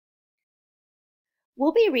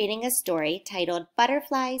We'll be reading a story titled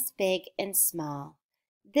Butterflies Big and Small.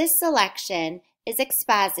 This selection is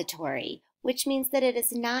expository, which means that it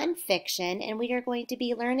is nonfiction and we are going to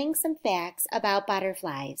be learning some facts about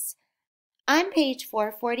butterflies. On page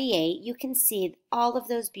 448, you can see all of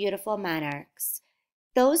those beautiful monarchs.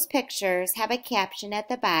 Those pictures have a caption at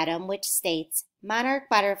the bottom which states, "Monarch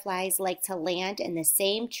butterflies like to land in the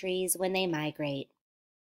same trees when they migrate."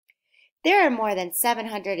 There are more than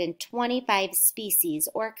 725 species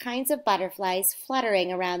or kinds of butterflies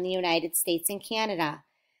fluttering around the United States and Canada.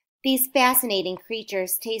 These fascinating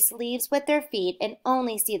creatures taste leaves with their feet and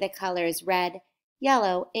only see the colors red,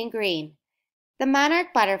 yellow, and green. The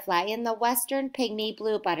monarch butterfly and the western pygmy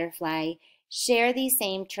blue butterfly share these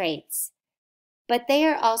same traits, but they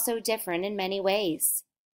are also different in many ways.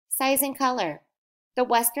 Size and color. The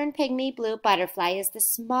western pygmy blue butterfly is the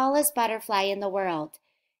smallest butterfly in the world.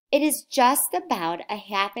 It is just about a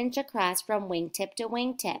 ½ inch across from wingtip to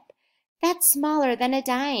wingtip. That's smaller than a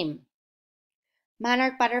dime.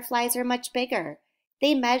 Monarch butterflies are much bigger.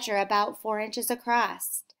 They measure about 4 inches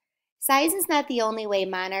across. Size is not the only way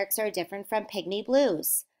monarchs are different from pygmy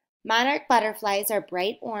blues. Monarch butterflies are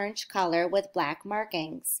bright orange color with black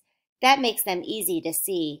markings. That makes them easy to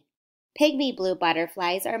see. Pygmy blue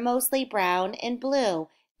butterflies are mostly brown and blue,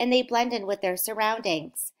 and they blend in with their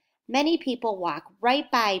surroundings. Many people walk right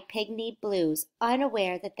by pygmy blues,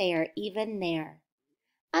 unaware that they are even there.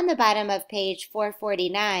 On the bottom of page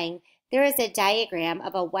 449, there is a diagram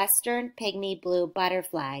of a western pygmy blue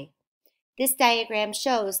butterfly. This diagram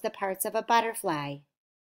shows the parts of a butterfly: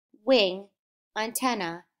 wing,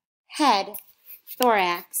 antenna, head,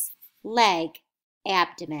 thorax, leg,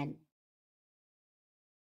 abdomen.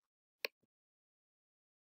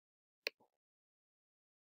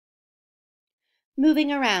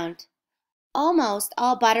 Moving around. Almost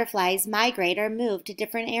all butterflies migrate or move to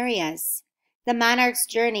different areas. The monarch's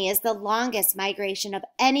journey is the longest migration of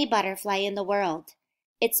any butterfly in the world.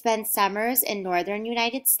 It spends summers in northern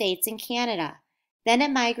United States and Canada. Then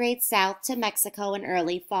it migrates south to Mexico in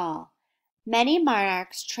early fall. Many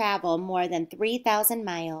monarchs travel more than 3,000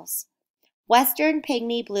 miles. Western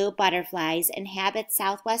pygmy blue butterflies inhabit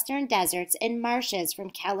southwestern deserts and marshes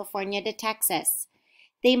from California to Texas.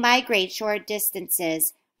 They migrate short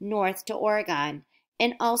distances north to Oregon,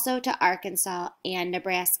 and also to Arkansas and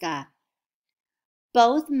Nebraska.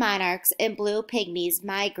 Both monarchs and blue pygmies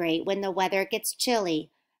migrate when the weather gets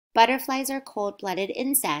chilly. Butterflies are cold-blooded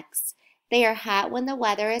insects. They are hot when the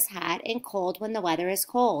weather is hot and cold when the weather is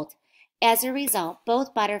cold. As a result,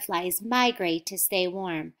 both butterflies migrate to stay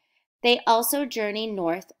warm. They also journey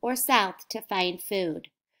north or south to find food.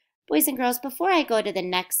 Boys and girls, before I go to the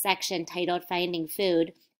next section titled Finding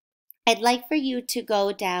Food, I'd like for you to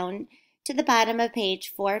go down to the bottom of page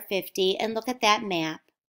 450 and look at that map.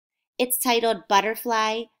 It's titled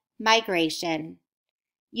Butterfly Migration.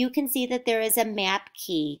 You can see that there is a map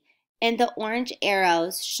key, and the orange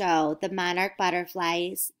arrows show the monarch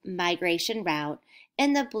butterfly's migration route,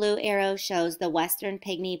 and the blue arrow shows the western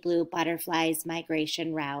pygmy blue butterfly's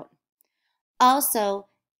migration route. Also,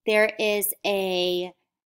 there is a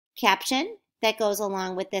caption that goes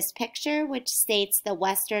along with this picture, which states the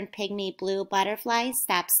western pygmy blue butterfly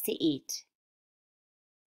stops to eat.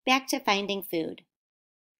 Back to finding food.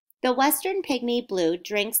 The western pygmy blue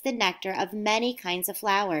drinks the nectar of many kinds of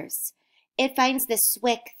flowers. It finds the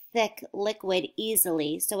swick, thick liquid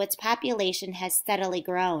easily, so its population has steadily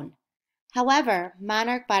grown. However,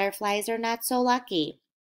 monarch butterflies are not so lucky.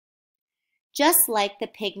 Just like the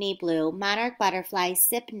pygmy blue, monarch butterflies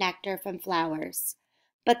sip nectar from flowers.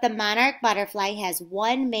 But the monarch butterfly has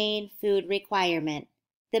one main food requirement: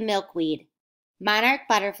 the milkweed. Monarch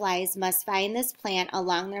butterflies must find this plant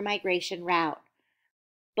along their migration route.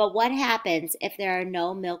 But what happens if there are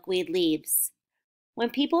no milkweed leaves?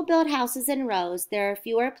 When people build houses in rows, there are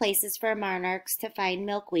fewer places for monarchs to find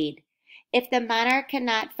milkweed. If the monarch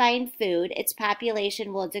cannot find food, its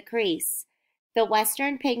population will decrease. The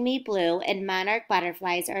western pygmy blue and monarch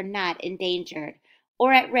butterflies are not endangered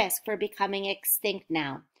or at risk for becoming extinct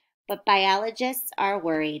now, but biologists are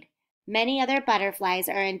worried. Many other butterflies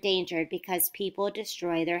are endangered because people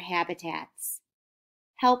destroy their habitats.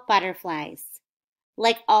 Help butterflies.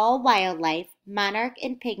 Like all wildlife, monarch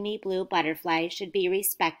and pygmy blue butterflies should be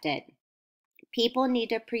respected. People need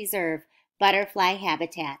to preserve butterfly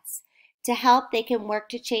habitats. To help, they can work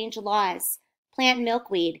to change laws, plant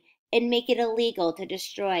milkweed, and make it illegal to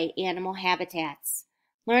destroy animal habitats.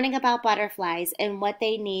 Learning about butterflies and what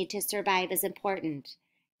they need to survive is important.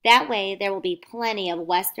 That way, there will be plenty of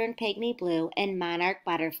western pygmy blue and monarch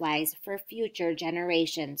butterflies for future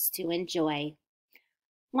generations to enjoy.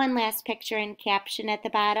 One last picture and caption at the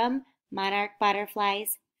bottom. Monarch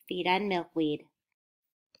butterflies feed on milkweed.